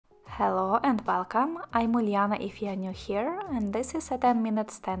Hello and welcome, I'm Uliana if you are new here, and this is a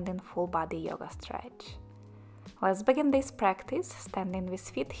 10-minute standing full body yoga stretch. Let's begin this practice standing with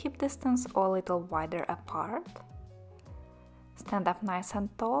feet hip distance or a little wider apart. Stand up nice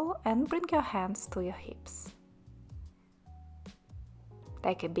and tall and bring your hands to your hips.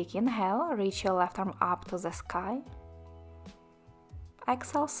 Take a big inhale, reach your left arm up to the sky.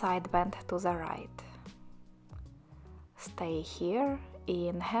 Exhale, side bend to the right. Stay here.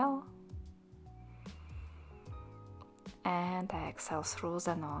 Inhale and exhale through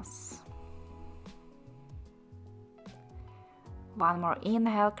the nose. One more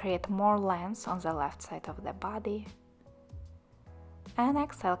inhale, create more length on the left side of the body. And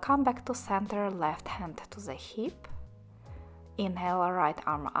exhale, come back to center, left hand to the hip. Inhale, right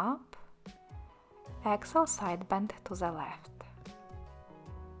arm up. Exhale, side bend to the left.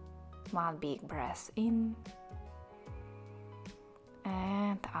 One big breath in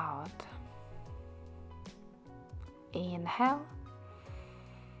and out. Inhale,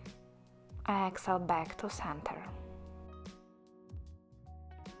 exhale back to center.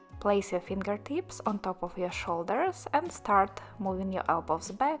 Place your fingertips on top of your shoulders and start moving your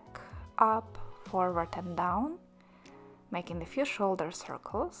elbows back, up, forward and down, making a few shoulder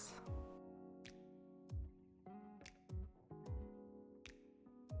circles.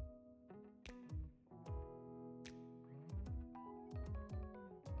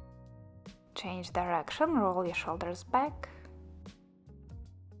 Change direction, roll your shoulders back.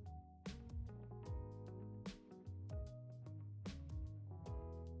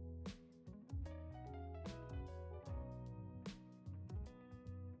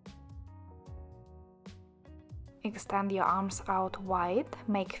 Extend your arms out wide,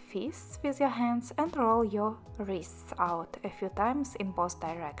 make fists with your hands and roll your wrists out a few times in both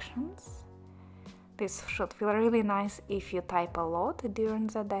directions. This should feel really nice if you type a lot during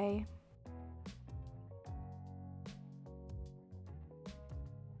the day.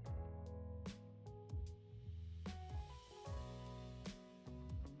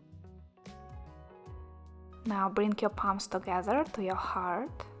 Now bring your palms together to your heart.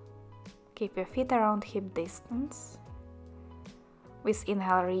 Keep your feet around hip distance. With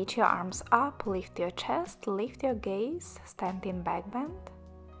inhale, reach your arms up, lift your chest, lift your gaze, stand in back bend.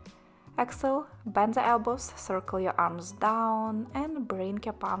 Exhale, bend the elbows, circle your arms down and bring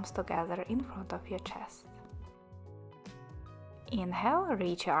your palms together in front of your chest. Inhale,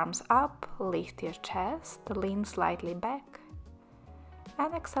 reach your arms up, lift your chest, lean slightly back.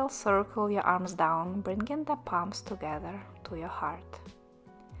 And exhale, circle your arms down, bringing the palms together to your heart.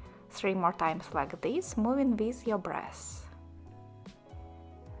 3 more times like this, moving with your breath.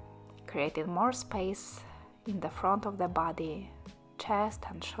 Creating more space in the front of the body, chest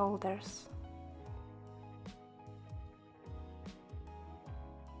and shoulders.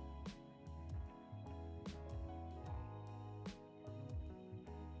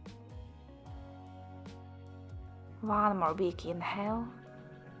 One more big inhale.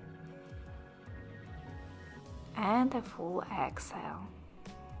 And a full exhale.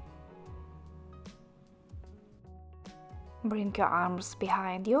 Bring your arms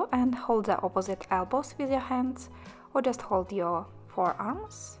behind you and hold the opposite elbows with your hands, or just hold your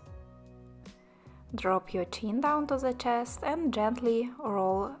forearms. Drop your chin down to the chest and gently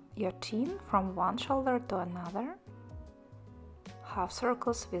roll your chin from one shoulder to another. Half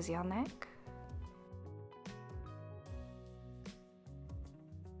circles with your neck.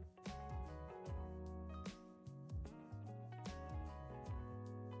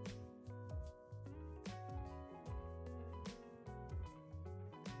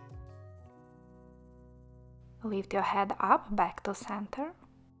 Lift your head up, back to center,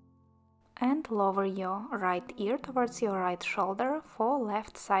 and lower your right ear towards your right shoulder for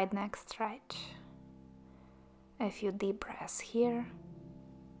left side neck stretch. A few deep breaths here.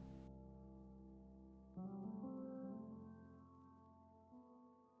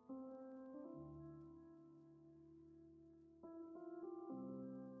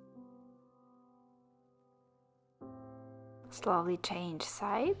 Slowly change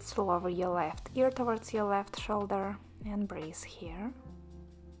sides, lower your left ear towards your left shoulder and breathe here.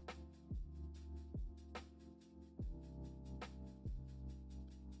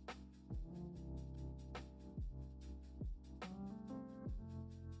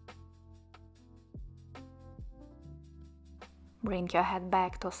 Bring your head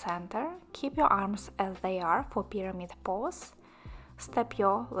back to center, keep your arms as they are for pyramid pose. Step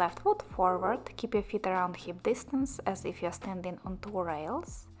your left foot forward, keep your feet around hip distance as if you're standing on 2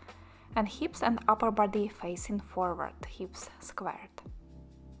 rails, and hips and upper body facing forward, hips squared.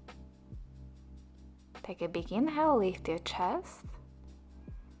 Take a big inhale, lift your chest.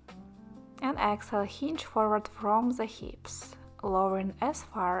 And exhale, hinge forward from the hips, lowering as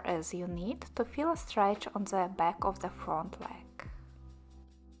far as you need to feel a stretch on the back of the front leg.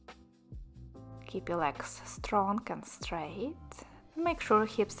 Keep your legs strong and straight. Make sure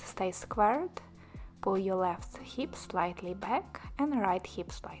hips stay squared. Pull your left hip slightly back and right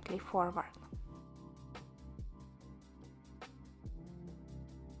hip slightly forward.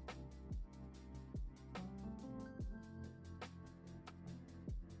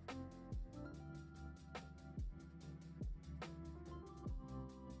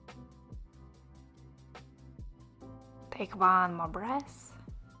 Take one more breath.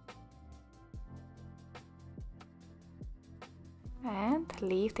 And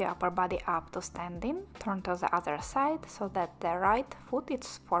lift the upper body up to standing. Turn to the other side so that the right foot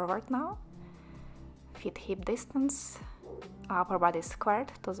is forward now. Feet hip distance. Upper body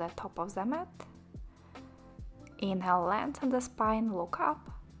squared to the top of the mat. Inhale, lengthen the spine, look up.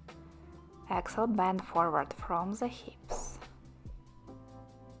 Exhale, bend forward from the hips.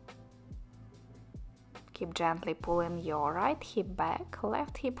 Keep gently pulling your right hip back,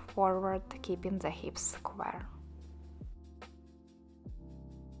 left hip forward, keeping the hips square.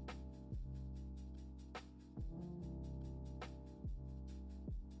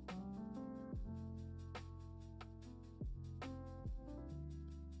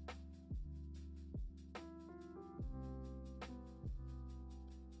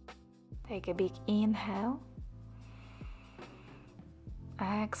 Take a big inhale.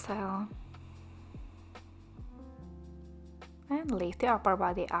 Exhale. And lift your upper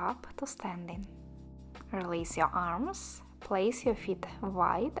body up to standing. Release your arms. Place your feet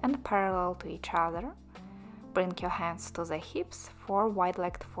wide and parallel to each other. Bring your hands to the hips for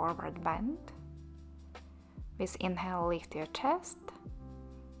wide-legged forward bend. With inhale, lift your chest.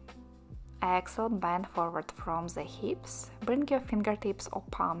 Exhale, bend forward from the hips. Bring your fingertips or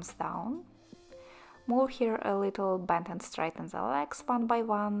palms down. Move here a little, bend and straighten the legs one by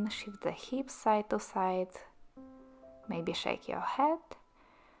one. Shift the hips side to side. Maybe shake your head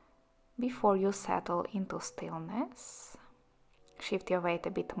before you settle into stillness. Shift your weight a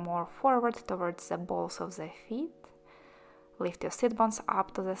bit more forward towards the balls of the feet. Lift your sit bones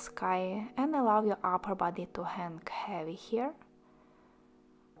up to the sky and allow your upper body to hang heavy here.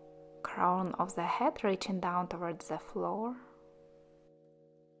 Crown of the head reaching down towards the floor.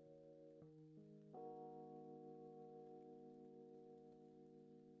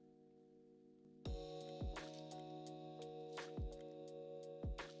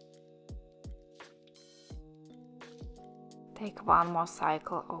 Take one more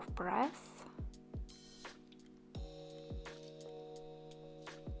cycle of breath.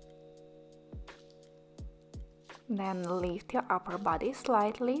 Then lift your upper body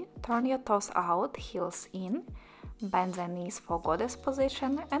slightly, turn your toes out, heels in, bend the knees for goddess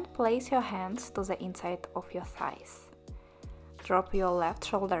position and place your hands to the inside of your thighs. Drop your left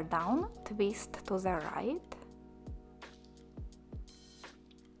shoulder down, twist to the right.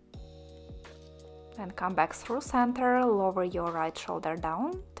 Then come back through center, lower your right shoulder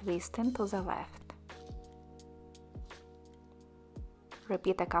down, twisting to the left.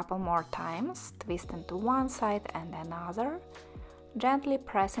 Repeat a couple more times, twisting to one side and another, gently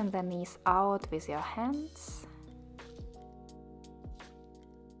pressing the knees out with your hands.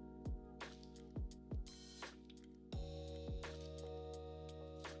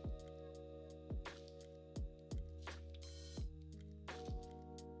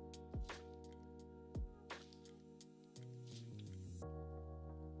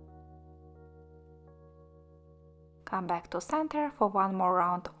 Come back to center for one more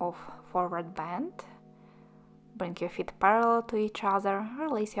round of forward bend. Bring your feet parallel to each other,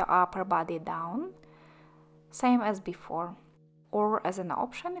 release your upper body down, same as before. Or as an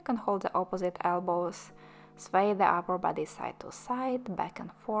option, you can hold the opposite elbows, sway the upper body side to side, back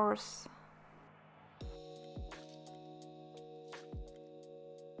and forth.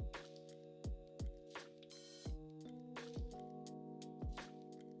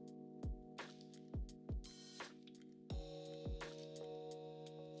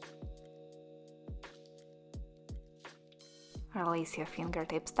 Release your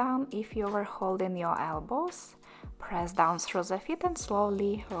fingertips down if you were holding your elbows. Press down through the feet and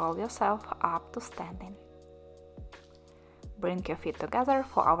slowly roll yourself up to standing. Bring your feet together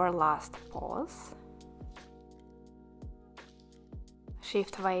for our last pause.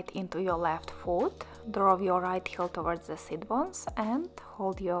 Shift weight into your left foot. Draw your right heel towards the sit bones and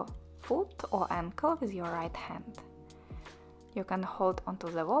hold your foot or ankle with your right hand. You can hold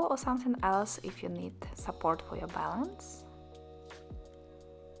onto the wall or something else if you need support for your balance.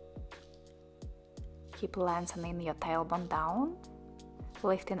 Keep lengthening your tailbone down.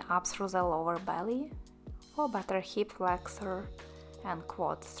 lifting up through the lower belly for better hip flexor and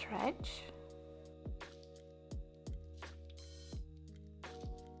quad stretch.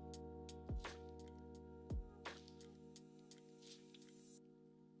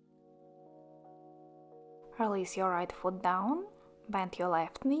 Release your right foot down, bend your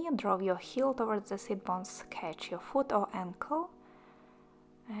left knee, draw your heel towards the sit bones, catch your foot or ankle,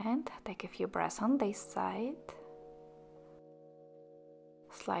 and take a few breaths on this side.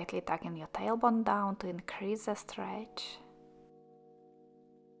 Slightly tucking your tailbone down to increase the stretch.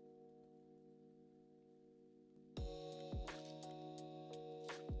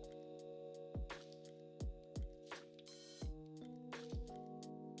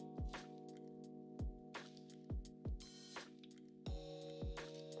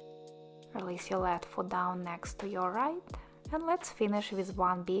 Release your left foot down next to your right, and let's finish with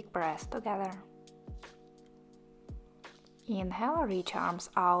one big breath together. Inhale, reach your arms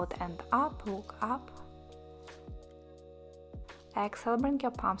out and up, look up. Exhale, bring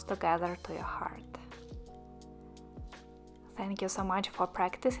your palms together to your heart. Thank you so much for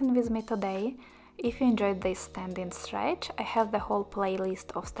practicing with me today. If you enjoyed this standing stretch, I have the whole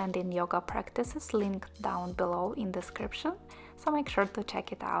playlist of standing yoga practices linked down below in the description, so make sure to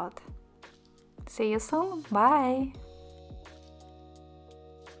check it out. See you soon, bye!